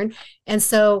overturned. And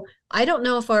so I don't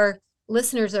know if our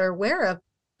listeners are aware of,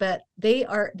 but the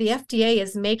FDA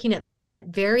is making it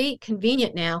very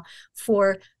convenient now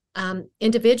for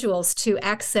individuals to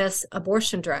access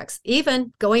abortion drugs,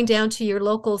 even going down to your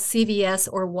local CVS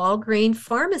or Walgreens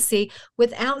pharmacy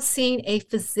without seeing a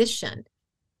physician.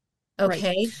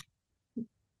 Okay. Right.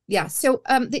 Yeah. So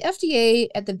the FDA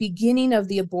at the beginning of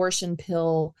the abortion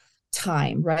pill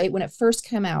time, right, when it first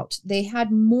came out, they had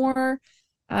more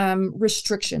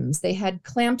restrictions. They had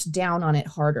clamped down on it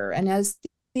harder. And as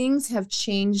things have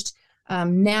changed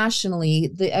nationally,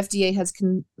 the FDA has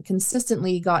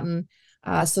consistently gotten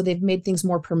so they've made things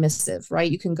more permissive, right?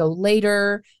 You can go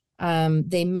later.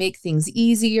 They make things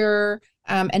easier.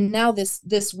 And now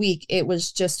this week, it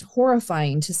was just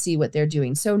horrifying to see what they're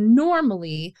doing. So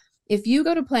normally, if you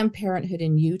go to Planned Parenthood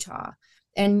in Utah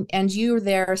and you're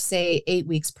there, say 8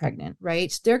 weeks pregnant,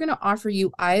 right? They're going to offer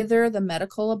you either the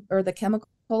medical or the chemical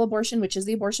abortion, which is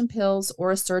the abortion pills,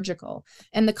 or a surgical.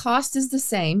 And the cost is the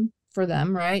same for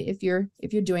them, right? If you're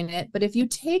doing it. But if you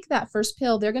take that first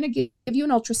pill, they're going to give you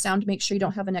an ultrasound to make sure you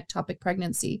don't have an ectopic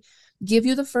pregnancy, give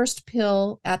you the first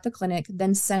pill at the clinic,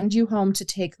 then send you home to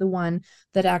take the one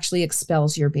that actually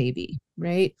expels your baby,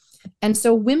 right? And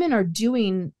so women are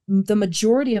doing the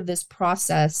majority of this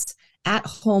process at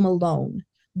home alone,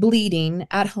 bleeding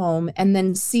at home, and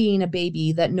then seeing a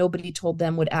baby that nobody told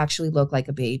them would actually look like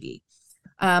a baby.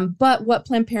 But what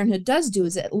Planned Parenthood does do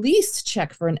is at least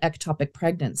check for an ectopic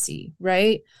pregnancy,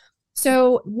 right?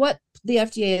 So what the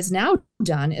FDA has now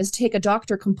done is take a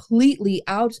doctor completely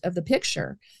out of the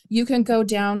picture. You can go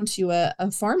down to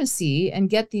a pharmacy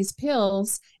and get these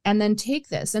pills and then take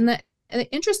this. And the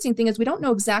interesting thing is we don't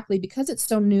know exactly, because it's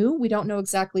so new, we don't know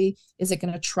exactly, is it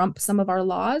going to trump some of our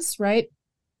laws, right?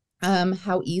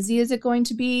 How easy is it going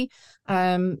to be?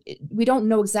 We don't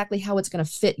know exactly how it's going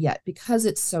to fit yet because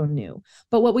it's so new.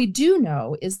 But what we do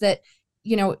know is that,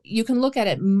 you can look at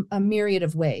it a myriad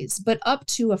of ways, but up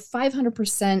to a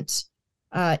 500%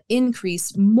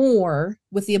 increase more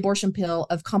with the abortion pill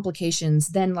of complications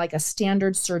than like a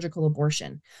standard surgical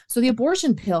abortion. So the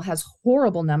abortion pill has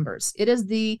horrible numbers. It is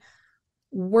the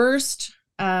worst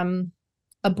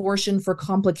abortion for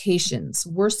complications,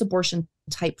 worst abortion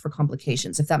type for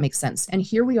complications, if that makes sense. And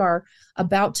here we are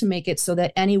about to make it so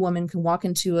that any woman can walk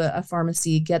into a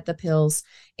pharmacy, get the pills,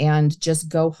 and just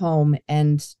go home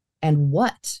and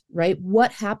what, right?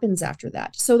 What happens after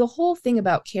that? So the whole thing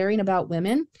about caring about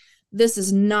women, this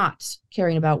is not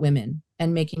caring about women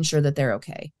and making sure that they're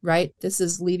okay, right? This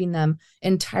is leaving them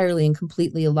entirely and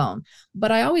completely alone.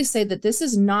 But I always say that this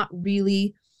is not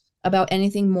really about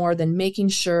anything more than making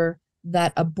sure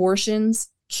that abortions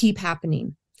keep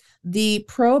happening. The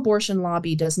pro-abortion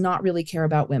lobby does not really care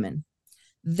about women.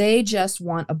 They just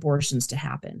want abortions to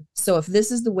happen. So if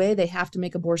this is the way they have to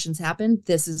make abortions happen,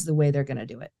 this is the way they're going to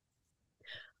do it.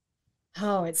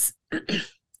 Oh,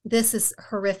 this is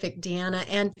horrific, Deanna.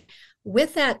 And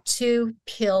with that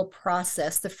 2-pill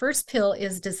process, the first pill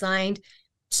is designed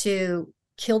to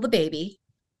kill the baby,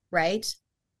 right?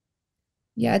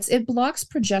 Yeah, it blocks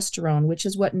progesterone, which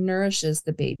is what nourishes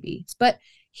the baby. But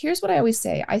here's what I always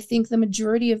say. I think the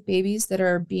majority of babies that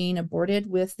are being aborted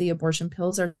with the abortion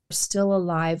pills are still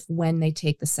alive when they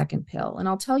take the second pill. And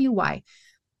I'll tell you why.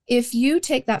 If you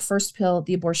take that first pill at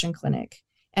the abortion clinic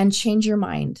and change your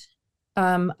mind,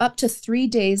 up to 3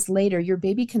 days later, your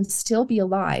baby can still be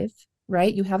alive,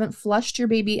 right? You haven't flushed your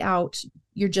baby out.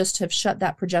 You just have shut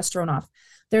that progesterone off.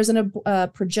 There's a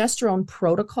progesterone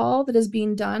protocol that is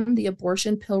being done, the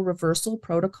abortion pill reversal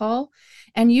protocol,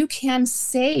 and you can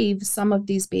save some of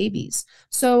these babies.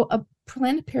 So a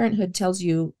Planned Parenthood tells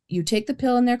you, you take the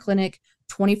pill in their clinic,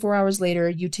 24 hours later,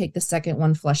 you take the second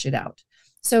one, flush it out.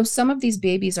 So some of these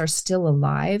babies are still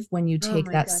alive when you take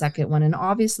that second one. And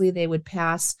obviously they would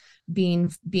pass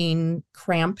being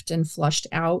cramped and flushed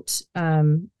out,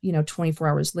 24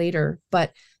 hours later,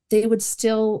 but they would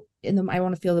still, I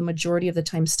want to feel the majority of the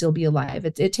time, still be alive.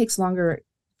 It takes longer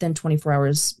than 24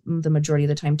 hours, the majority of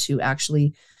the time, to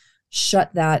actually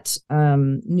shut that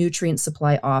nutrient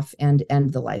supply off and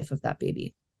end the life of that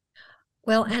baby.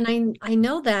 Well, and I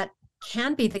know that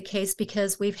can be the case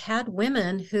because we've had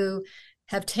women who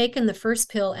have taken the first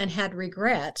pill and had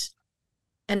regret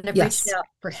and have reached out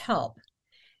for help.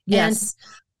 Yes.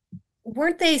 And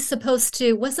weren't they supposed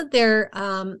to, wasn't there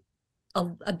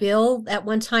a bill at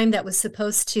one time that was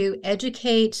supposed to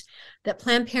educate that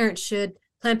Planned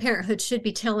Parenthood should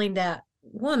be telling that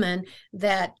woman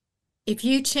that if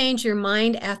you change your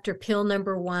mind after pill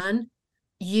number 1,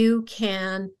 you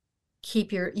can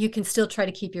still try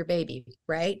to keep your baby,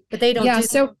 right? But they don't do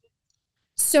that.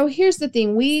 So here's the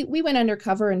thing. We went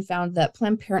undercover and found that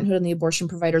Planned Parenthood and the abortion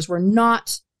providers were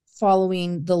not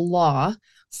following the law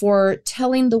for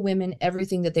telling the women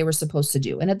everything that they were supposed to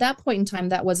do. And at that point in time,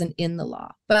 that wasn't in the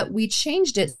law. But we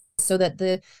changed it so that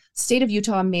the state of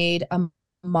Utah made a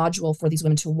module for these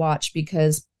women to watch,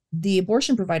 because the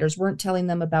abortion providers weren't telling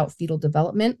them about fetal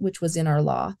development, which was in our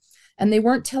law. And they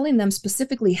weren't telling them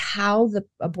specifically how the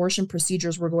abortion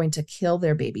procedures were going to kill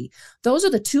their baby. Those are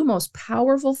the two most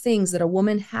powerful things that a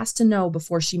woman has to know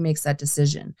before she makes that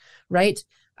decision, right?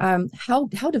 How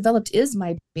developed is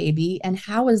my baby, and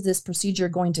how is this procedure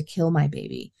going to kill my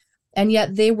baby? And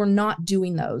yet they were not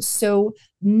doing those. So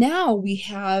now we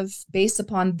have, based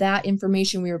upon that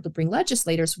information we were able to bring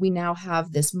legislators, we now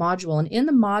have this module. And in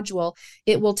the module,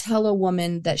 it will tell a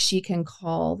woman that she can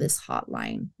call this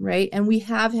hotline, right? And we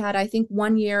have had, I think,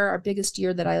 one year, our biggest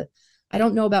year, that I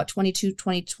don't know about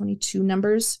 2022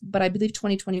 numbers, but I believe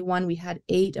 2021, we had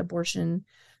 8 abortion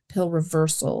pill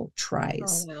reversal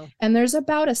tries. Oh, wow. And there's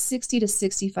about a 60 to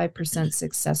 65%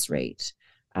 success rate,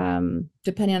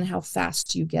 depending on how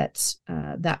fast you get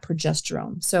that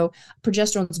progesterone. So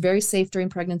progesterone is very safe during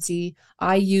pregnancy.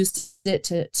 I used it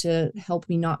to help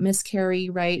me not miscarry,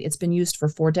 right? It's been used for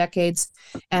 4 decades.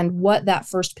 And what that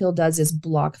first pill does is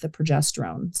block the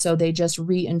progesterone. So they just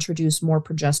reintroduce more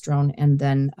progesterone and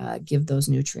then give those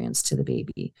nutrients to the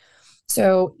baby.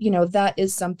 So, that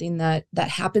is something that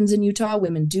happens in Utah.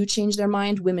 Women do change their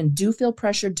mind. Women do feel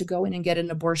pressured to go in and get an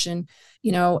abortion.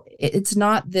 It's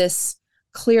not this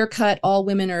clear cut, all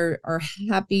women are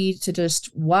happy to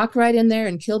just walk right in there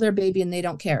and kill their baby and they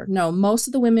don't care. No, most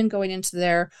of the women going into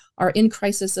there are in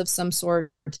crisis of some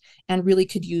sort and really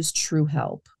could use true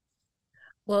help.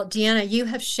 Well, Deanna, you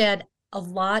have shed a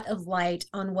lot of light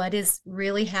on what is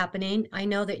really happening. I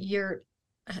know that you're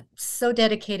so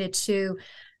dedicated to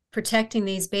protecting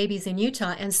these babies in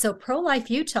Utah. And so Pro-Life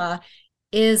Utah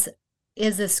is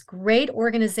this great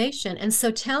organization. And so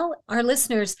tell our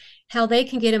listeners how they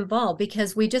can get involved,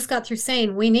 because we just got through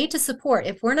saying we need to support.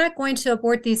 If we're not going to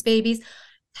abort these babies,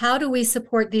 how do we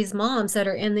support these moms that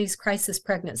are in these crisis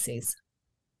pregnancies?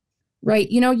 Right.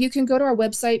 You can go to our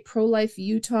website,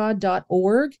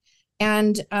 prolifeutah.org,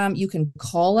 and you can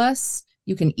call us.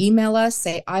 You can email us,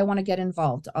 say, I want to get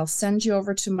involved. I'll send you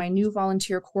over to my new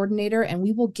volunteer coordinator, and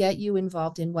we will get you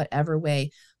involved in whatever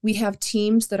way. We have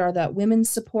teams that are that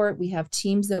women's support. We have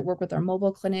teams that work with our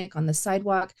mobile clinic on the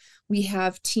sidewalk. We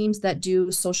have teams that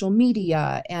do social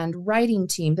media and writing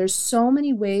team. There's so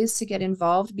many ways to get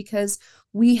involved, because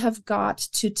we have got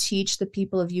to teach the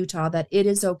people of Utah that it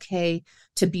is okay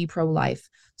to be pro-life.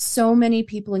 So many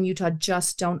people in Utah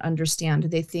just don't understand.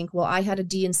 They think, well, I had a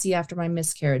D&C after my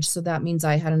miscarriage, so that means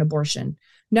I had an abortion.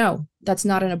 No, that's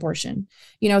not an abortion.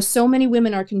 So many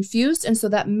women are confused, and so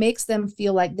that makes them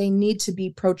feel like they need to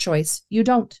be pro-choice. You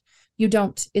don't.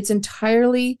 It's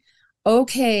entirely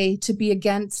okay to be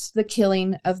against the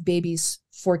killing of babies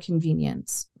for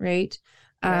convenience, right?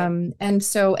 Right. And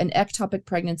so an ectopic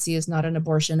pregnancy is not an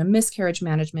abortion. A miscarriage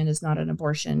management is not an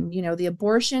abortion. The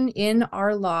abortion in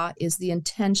our law is the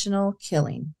intentional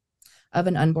killing of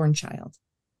an unborn child.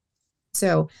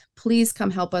 So please come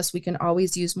help us. We can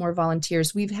always use more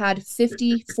volunteers. We've had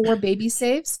 54 baby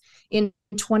saves in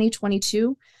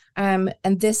 2022. And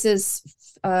this is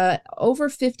over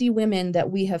 50 women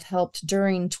that we have helped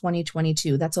during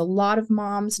 2022. That's a lot of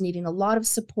moms needing a lot of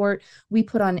support. We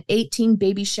put on 18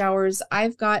 baby showers.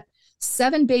 I've got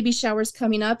 7 baby showers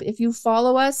coming up. If you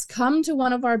follow us, come to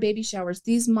one of our baby showers.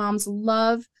 These moms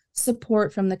love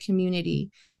support from the community.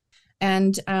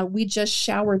 and we just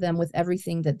shower them with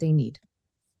everything that they need.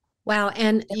 Wow.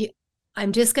 And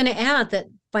I'm just going to add that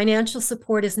financial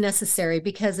support is necessary,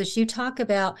 because as you talk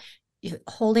about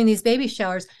holding these baby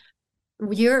showers,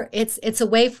 it's a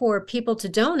way for people to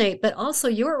donate, but also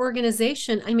your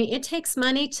organization. I mean, it takes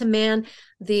money to man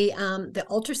the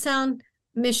ultrasound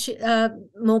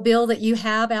mobile that you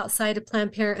have outside of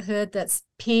Planned Parenthood that's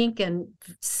pink, and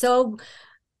so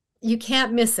you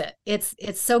can't miss it. It's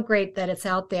so great that it's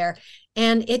out there,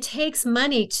 and it takes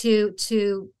money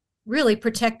to really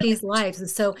protect these lives. And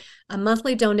so a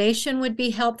monthly donation would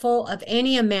be helpful, of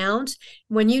any amount.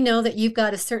 When you know that you've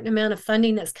got a certain amount of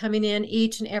funding that's coming in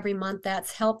each and every month,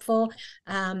 that's helpful.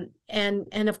 And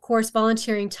of course,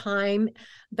 volunteering time,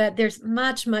 but there's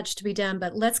much to be done.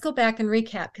 But let's go back and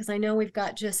recap, because I know we've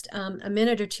got just a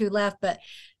minute or two left. But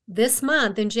this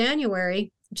month in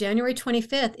January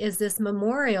 25th, is this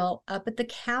memorial up at the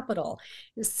Capitol.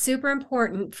 It's super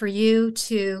important for you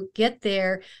to get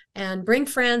there and bring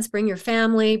friends, bring your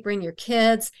family, bring your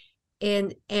kids,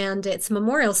 and it's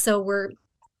memorial. So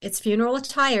it's funeral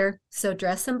attire, so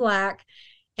dress in black,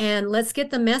 and let's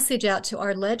get the message out to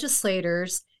our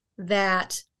legislators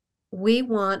that we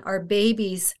want our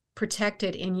babies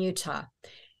protected in Utah.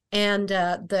 And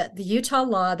the Utah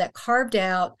law that carved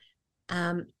out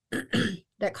the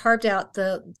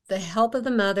health of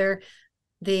the mother,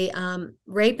 the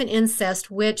rape and incest,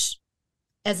 which,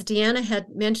 as Deanna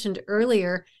had mentioned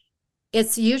earlier,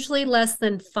 it's usually less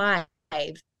than 5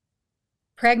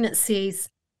 pregnancies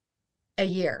a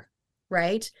year,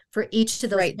 right? For each of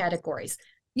those categories.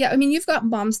 Yeah, I mean, you've got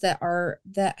moms that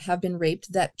have been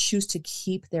raped that choose to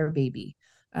keep their baby.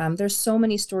 There's so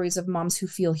many stories of moms who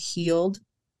feel healed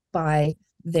by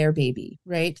their baby,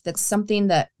 right? That's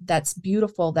something that's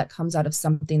beautiful, that comes out of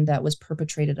something that was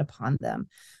perpetrated upon them.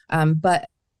 But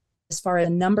as far as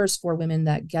numbers for women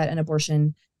that get an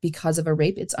abortion because of a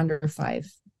rape, it's under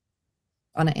 5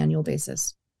 on an annual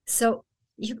basis. So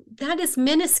that is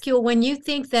minuscule when you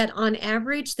think that on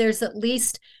average there's at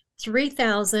least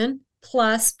 3,000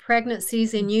 plus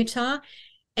pregnancies in Utah,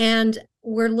 and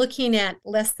we're looking at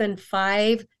less than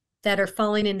 5 that are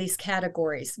falling in these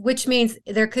categories, which means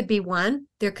there could be 1,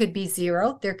 there could be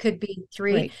 0, there could be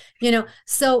 3,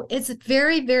 so it's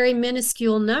very, very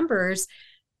minuscule numbers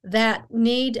that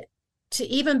need to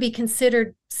even be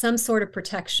considered some sort of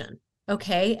protection,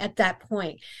 okay, at that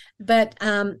point. But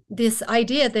this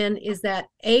idea then is that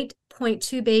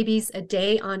 8.2 babies a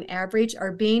day on average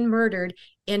are being murdered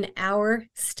in our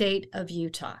state of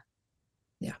Utah.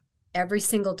 Yeah. Every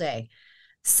single day.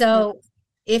 So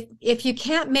if you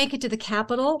can't make it to the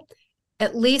Capitol,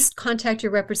 at least contact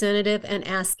your representative and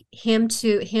ask him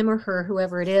or her,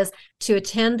 whoever it is, to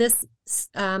attend this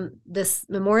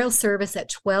memorial service at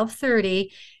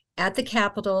 12:30 at the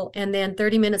Capitol. And then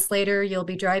 30 minutes later, you'll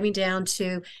be driving down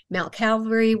to Mount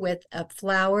Calvary with a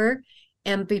flower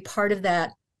and be part of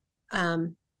that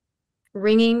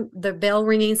the bell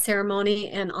ringing ceremony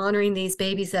and honoring these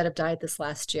babies that have died this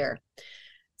last year.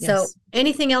 Yes. So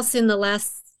anything else in the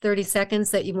last 30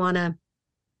 seconds that you want to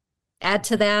add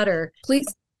to that? Or please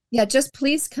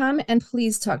come and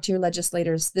please talk to your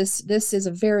legislators. This is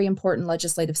a very important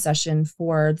legislative session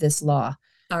for this law.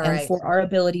 All right. And for our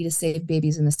ability to save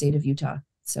babies in the state of Utah.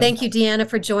 So thank you, Deanna,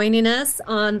 for joining us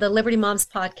on the Liberty Moms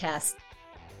podcast.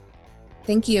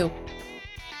 Thank you.